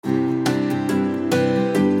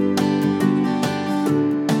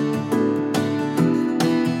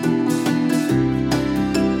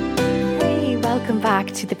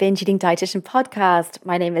to the Binge Eating Dietitian podcast.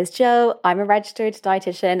 My name is Jo. I'm a registered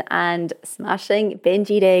dietitian and smashing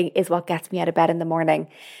binge eating is what gets me out of bed in the morning.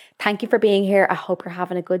 Thank you for being here. I hope you're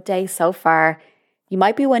having a good day so far. You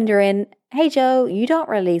might be wondering, hey Jo, you don't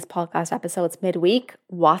release podcast episodes midweek.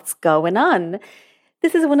 What's going on?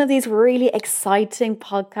 This is one of these really exciting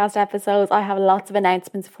podcast episodes. I have lots of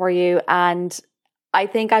announcements for you and I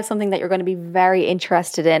think I have something that you're going to be very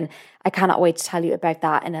interested in. I cannot wait to tell you about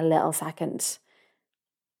that in a little second.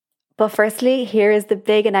 But firstly, here is the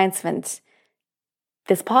big announcement.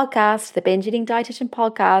 This podcast, the Binge Eating Dietitian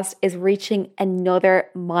podcast, is reaching another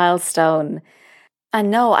milestone. And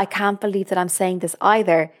no, I can't believe that I'm saying this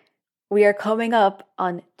either. We are coming up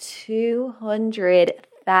on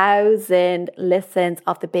 200,000 listens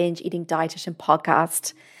of the Binge Eating Dietitian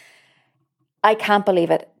podcast. I can't believe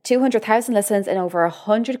it. 200,000 listens in over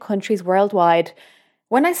 100 countries worldwide.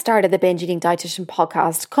 When I started the Binge Eating Dietitian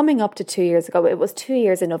podcast, coming up to 2 years ago, it was 2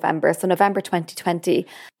 years in November, so November 2020,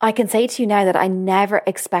 I can say to you now that I never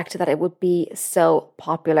expected that it would be so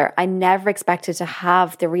popular. I never expected to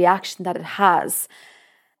have the reaction that it has.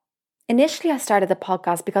 Initially, I started the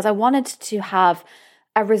podcast because I wanted to have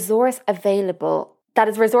a resource available that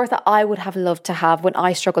is a resource that I would have loved to have when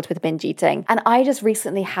I struggled with binge eating. And I just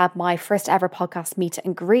recently had my first ever podcast meet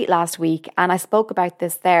and greet last week. And I spoke about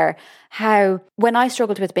this there, how when I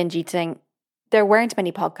struggled with binge eating, there weren't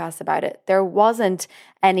many podcasts about it. There wasn't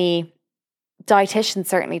any dietitians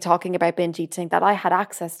certainly talking about binge eating that I had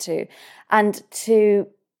access to. And to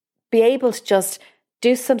be able to just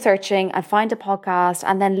do some searching and find a podcast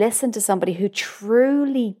and then listen to somebody who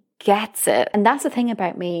truly gets it. And that's the thing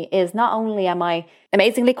about me is not only am I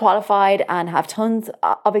amazingly qualified and have tons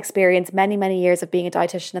of experience, many, many years of being a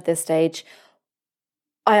dietitian at this stage,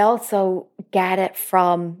 I also get it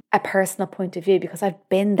from a personal point of view because I've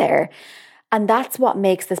been there. And that's what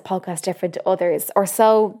makes this podcast different to others. Or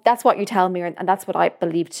so that's what you tell me, and that's what I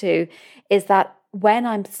believe too, is that when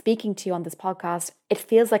I'm speaking to you on this podcast, it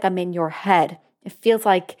feels like I'm in your head. It feels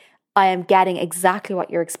like I am getting exactly what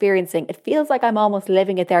you're experiencing. It feels like I'm almost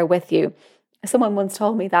living it there with you. Someone once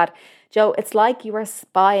told me that, Jo, it's like you are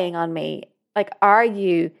spying on me. Like, are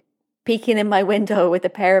you peeking in my window with a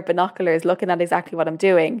pair of binoculars looking at exactly what I'm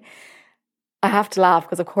doing? I have to laugh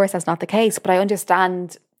because of course that's not the case, but I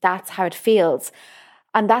understand that's how it feels.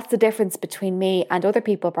 And that's the difference between me and other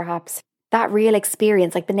people perhaps. That real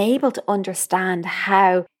experience, like being able to understand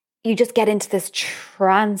how you just get into this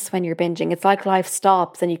trance when you're binging. It's like life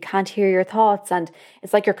stops and you can't hear your thoughts and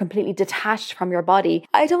it's like you're completely detached from your body.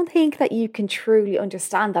 I don't think that you can truly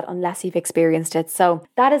understand that unless you've experienced it. So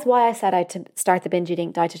that is why I set out to start the Binge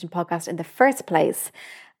Eating Dietitian podcast in the first place.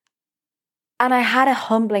 And I had a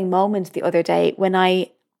humbling moment the other day when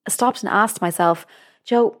I stopped and asked myself,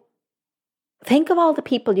 Jo, think of all the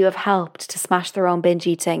people you have helped to smash their own binge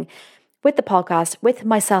eating. With the podcast, with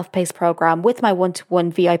my self-paced program, with my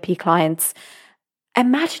one-to-one VIP clients.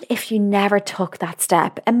 Imagine if you never took that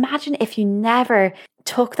step. Imagine if you never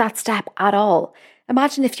took that step at all.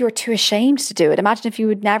 Imagine if you were too ashamed to do it. Imagine if you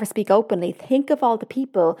would never speak openly. Think of all the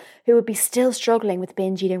people who would be still struggling with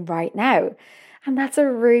binge eating right now. And that's a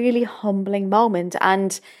really humbling moment.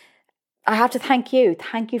 And I have to thank you.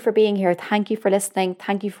 Thank you for being here. Thank you for listening.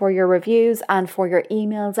 Thank you for your reviews and for your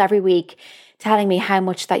emails every week, telling me how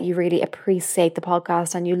much that you really appreciate the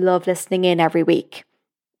podcast and you love listening in every week.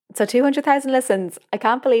 So 200,000 listens. I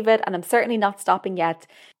can't believe it. And I'm certainly not stopping yet.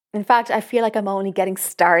 In fact, I feel like I'm only getting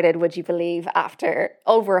started, would you believe, after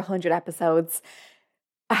over 100 episodes.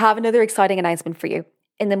 I have another exciting announcement for you.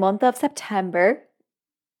 In the month of September,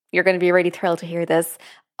 you're going to be really thrilled to hear this.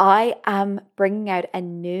 I am bringing out a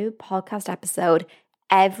new podcast episode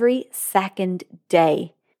every second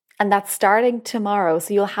day. And that's starting tomorrow.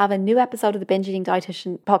 So you'll have a new episode of the Binge Eating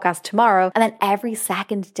Dietitian podcast tomorrow and then every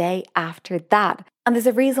second day after that. And there's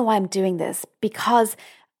a reason why I'm doing this, because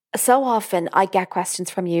so often I get questions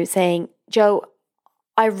from you saying, Jo,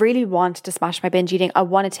 I really want to smash my binge eating. I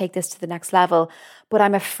want to take this to the next level, but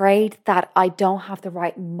I'm afraid that I don't have the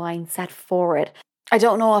right mindset for it. I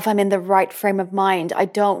don't know if I'm in the right frame of mind. I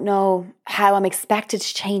don't know how I'm expected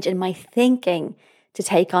to change in my thinking to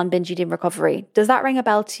take on binge eating recovery. Does that ring a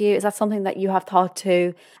bell to you? Is that something that you have thought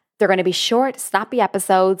to? They're going to be short, snappy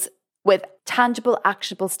episodes with tangible,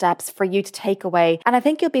 actionable steps for you to take away. And I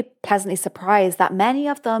think you'll be pleasantly surprised that many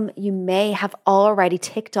of them you may have already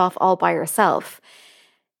ticked off all by yourself.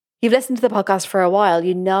 You've listened to the podcast for a while.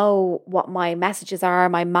 You know what my messages are.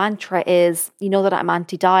 My mantra is, you know that I'm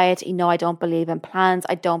anti-diet. You know I don't believe in plans.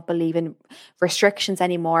 I don't believe in restrictions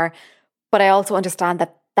anymore. But I also understand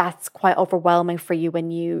that that's quite overwhelming for you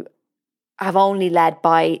when you have only led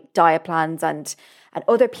by diet plans and and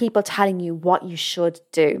other people telling you what you should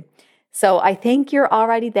do. So I think you're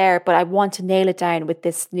already there, but I want to nail it down with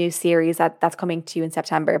this new series that's coming to you in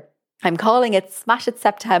September. I'm calling it Smash It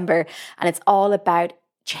September, and it's all about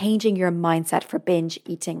changing your mindset for binge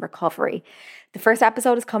eating recovery. The first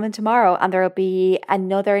episode is coming tomorrow, and there will be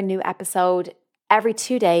another new episode every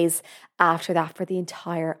 2 days after that for the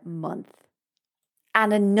entire month.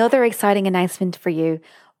 And another exciting announcement for you.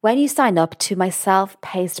 When you sign up to my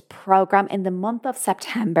self-paced program in the month of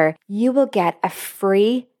September, you will get a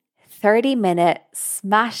free 30-minute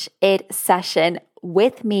Smash It session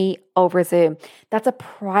with me over Zoom. That's a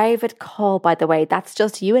private call, by the way. That's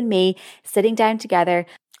just you and me sitting down together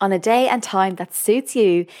on a day and time that suits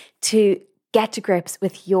you to get to grips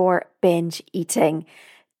with your binge eating.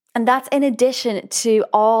 And that's in addition to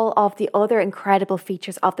all of the other incredible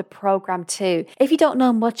features of the program too. If you don't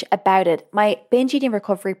know much about it, my binge eating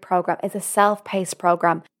recovery program is a self-paced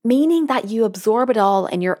program, meaning that you absorb it all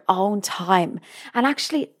in your own time. And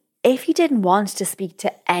actually, if you didn't want to speak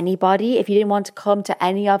to anybody, if you didn't want to come to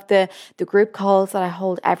any of the group calls that I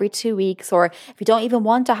hold every 2 weeks, or if you don't even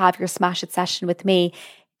want to have your Smash It session with me,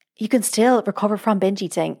 you can still recover from binge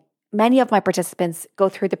eating. Many of my participants go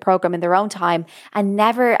through the program in their own time and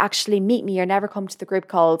never actually meet me or never come to the group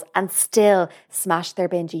calls and still smash their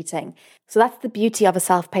binge eating. So that's the beauty of a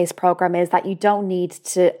self-paced program, is that you don't need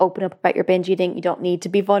to open up about your binge eating. You don't need to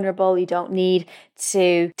be vulnerable. You don't need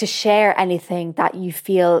to share anything that you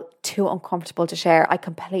feel too uncomfortable to share. I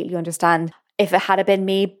completely understand. If it had been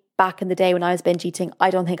me back in the day when I was binge eating,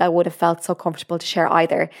 I don't think I would have felt so comfortable to share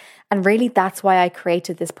either. And really, that's why I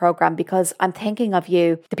created this program, because I'm thinking of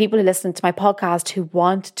you, the people who listen to my podcast who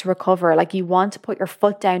want to recover. Like, you want to put your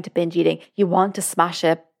foot down to binge eating, you want to smash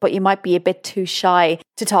it, but you might be a bit too shy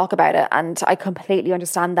to talk about it. And I completely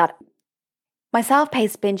understand that. My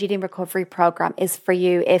self-paced binge eating recovery program is for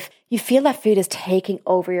you if you feel that food is taking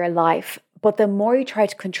over your life, but the more you try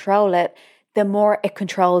to control it, the more it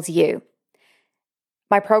controls you.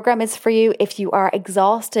 My program is for you if you are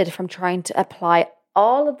exhausted from trying to apply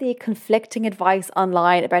all of the conflicting advice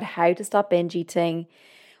online about how to stop binge eating,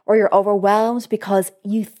 or you're overwhelmed because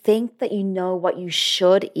you think that you know what you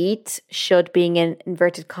should eat, should being in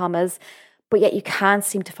inverted commas, but yet you can't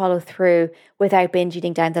seem to follow through without binge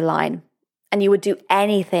eating down the line. And you would do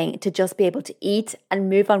anything to just be able to eat and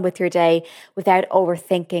move on with your day without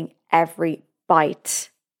overthinking every bite.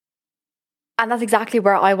 And that's exactly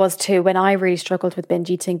where I was too when I really struggled with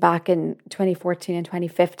binge eating back in 2014 and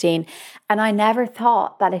 2015. And I never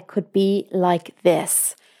thought that it could be like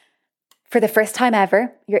this. For the first time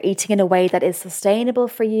ever, you're eating in a way that is sustainable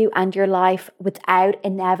for you and your life without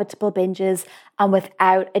inevitable binges and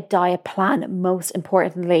without a diet plan. Most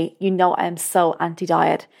importantly, you know I am so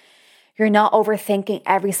anti-diet. You're not overthinking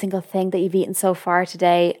every single thing that you've eaten so far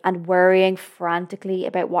today and worrying frantically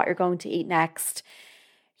about what you're going to eat next.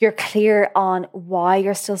 You're clear on why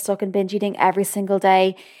you're still stuck in binge eating every single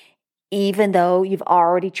day, even though you've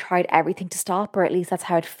already tried everything to stop, or at least that's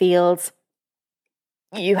how it feels.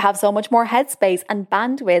 You have so much more headspace and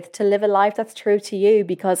bandwidth to live a life that's true to you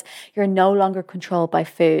because you're no longer controlled by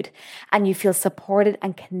food, and you feel supported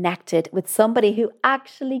and connected with somebody who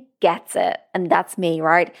actually gets it. And that's me,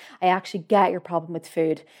 right? I actually get your problem with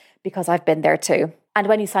food because I've been there too. And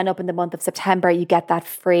when you sign up in the month of September, you get that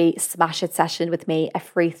free Smash It session with me, a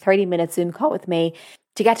free 30-minute Zoom call with me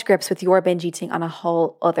to get to grips with your binge eating on a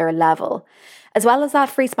whole other level. As well as that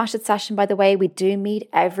free Smash It session, by the way, we do meet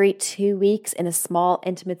every 2 weeks in a small,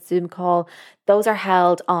 intimate Zoom call. Those are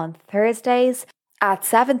held on Thursdays at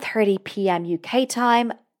 7:30 p.m. UK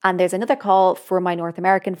time. And there's another call for my North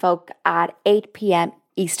American folk at 8 p.m.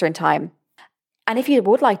 Eastern time. And if you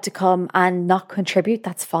would like to come and not contribute,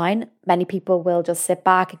 that's fine. Many people will just sit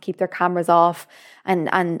back and keep their cameras off and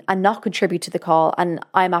not contribute to the call. And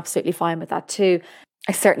I'm absolutely fine with that too.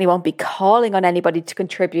 I certainly won't be calling on anybody to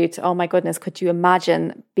contribute. Oh my goodness, could you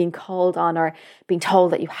imagine being called on or being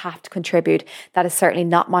told that you have to contribute? That is certainly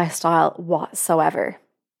not my style whatsoever.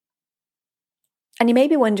 And you may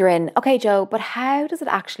be wondering, okay, Jo, but how does it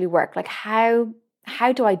actually work? Like how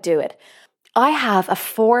do I do it? I have a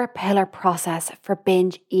 4-pillar process for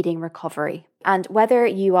binge eating recovery. And whether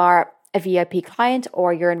you are a VIP client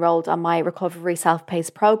or you're enrolled on my recovery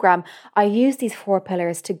self-paced program, I use these 4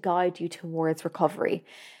 pillars to guide you towards recovery.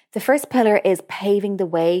 The first pillar is paving the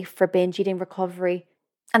way for binge eating recovery.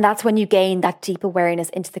 And that's when you gain that deep awareness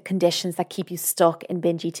into the conditions that keep you stuck in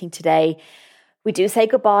binge eating today. We do say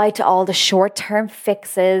goodbye to all the short-term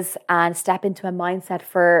fixes and step into a mindset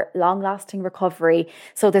for long-lasting recovery.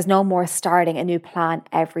 So there's no more starting a new plan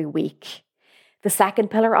every week. The second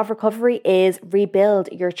pillar of recovery is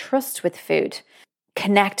rebuild your trust with food.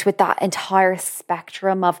 connect with that entire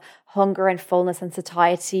spectrum of hunger and fullness and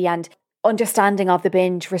satiety and understanding of the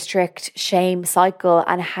binge, restrict, shame cycle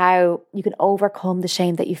and how you can overcome the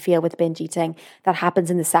shame that you feel with binge eating. That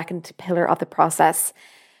happens in the second pillar of the process.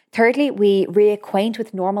 Thirdly, we reacquaint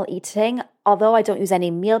with normal eating. Although I don't use any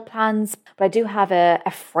meal plans, but I do have a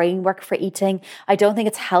framework for eating. I don't think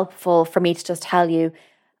it's helpful for me to just tell you,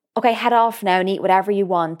 okay, head off now and eat whatever you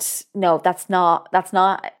want. No, that's not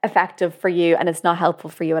effective for you and it's not helpful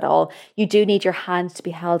for you at all. You do need your hand to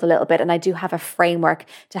be held a little bit, and I do have a framework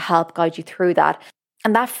to help guide you through that.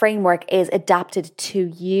 And that framework is adapted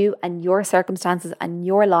to you and your circumstances and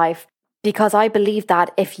your life, because I believe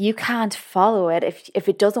that if you can't follow it, if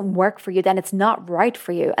it doesn't work for you, then it's not right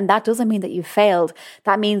for you. And that doesn't mean that you failed.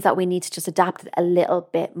 That means that we need to just adapt it a little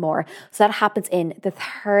bit more. So that happens in the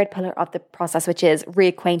third pillar of the process, which is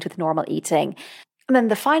reacquaint with normal eating. And then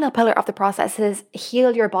the final pillar of the process is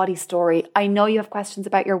heal your body story. I know you have questions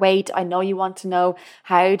about your weight. I know you want to know,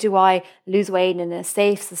 how do I lose weight in a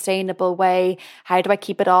safe, sustainable way? How do I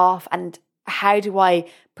keep it off? And how do I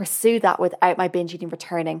pursue that without my binge eating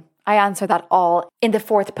returning? I answer that all in the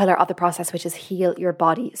fourth pillar of the process, which is heal your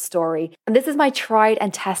body story. And this is my tried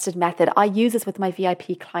and tested method. I use this with my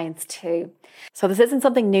VIP clients too. So this isn't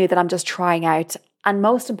something new that I'm just trying out. And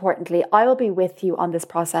most importantly, I will be with you on this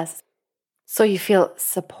process. So you feel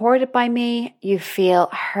supported by me, you feel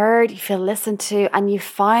heard, you feel listened to, and you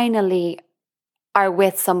finally are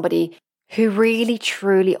with somebody who really,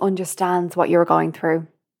 truly understands what you're going through.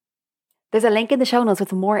 There's a link in the show notes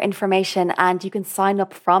with more information and you can sign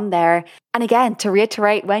up from there. And again, to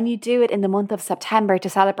reiterate, when you do it in the month of September to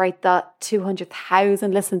celebrate the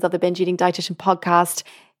 200,000 listens of the Binge Eating Dietitian podcast,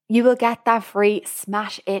 you will get that free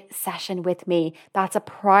Smash It session with me. That's a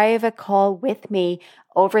private call with me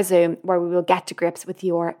over Zoom where we will get to grips with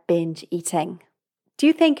your binge eating. Do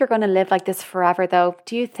you think you're going to live like this forever though?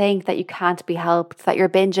 Do you think that you can't be helped, that your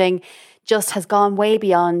binging just has gone way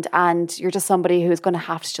beyond and you're just somebody who's going to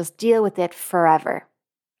have to just deal with it forever?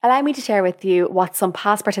 Allow me to share with you what some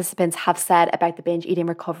past participants have said about the binge eating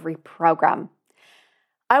recovery program.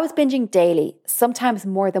 I was binging daily, sometimes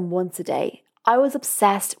more than once a day. I was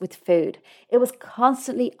obsessed with food. It was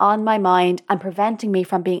constantly on my mind and preventing me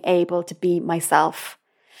from being able to be myself.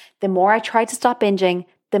 The more I tried to stop binging,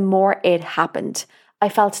 the more it happened. I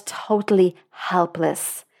felt totally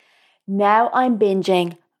helpless. Now I'm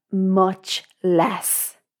binging much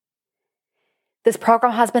less. This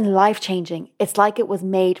program has been life-changing. It's like it was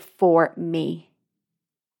made for me.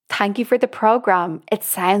 Thank you for the program. It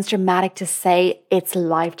sounds dramatic to say it's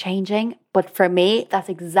life-changing, but for me, that's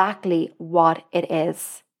exactly what it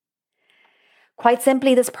is. Quite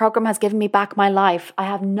simply, this program has given me back my life. I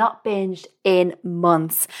have not binged in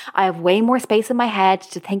months. I have way more space in my head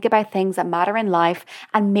to think about things that matter in life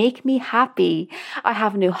and make me happy. I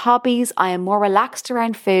have new hobbies. I am more relaxed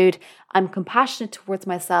around food. I'm compassionate towards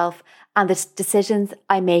myself and the decisions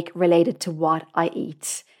I make related to what I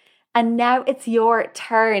eat. And now it's your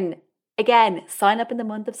turn. Again, sign up in the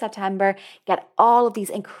month of September, get all of these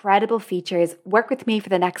incredible features, work with me for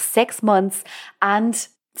the next 6 months and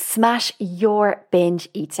smash your binge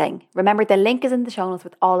eating. Remember, the link is in the show notes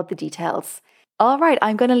with all of the details. All right,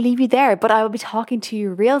 I'm going to leave you there, but I will be talking to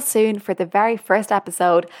you real soon for the very first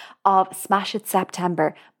episode of Smash It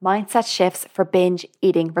September, Mindset Shifts for Binge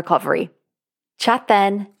Eating Recovery. Chat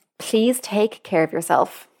then. Please take care of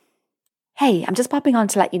yourself. Hey, I'm just popping on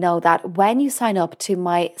to let you know that when you sign up to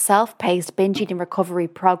my self-paced binge eating recovery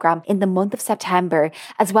program in the month of September,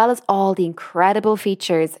 as well as all the incredible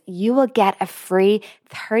features, you will get a free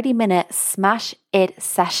 30-minute Smash It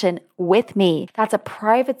session with me. That's a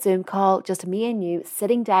private Zoom call, just me and you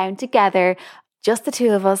sitting down together, just the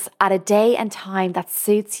two of us at a day and time that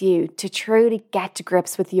suits you to truly get to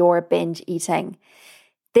grips with your binge eating.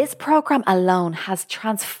 This program alone has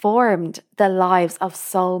transformed the lives of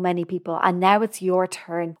so many people, and now it's your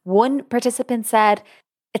turn. One participant said,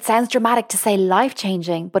 "It sounds dramatic to say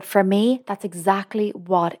life-changing, but for me, that's exactly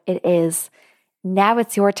what it is." Now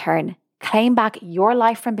it's your turn. Claim back your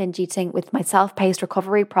life from binge eating with my self-paced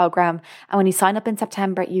recovery program. And when you sign up in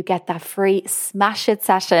September, you get that free Smash It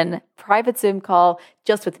session, private Zoom call,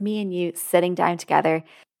 just with me and you sitting down together.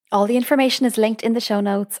 All the information is linked in the show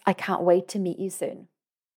notes. I can't wait to meet you soon.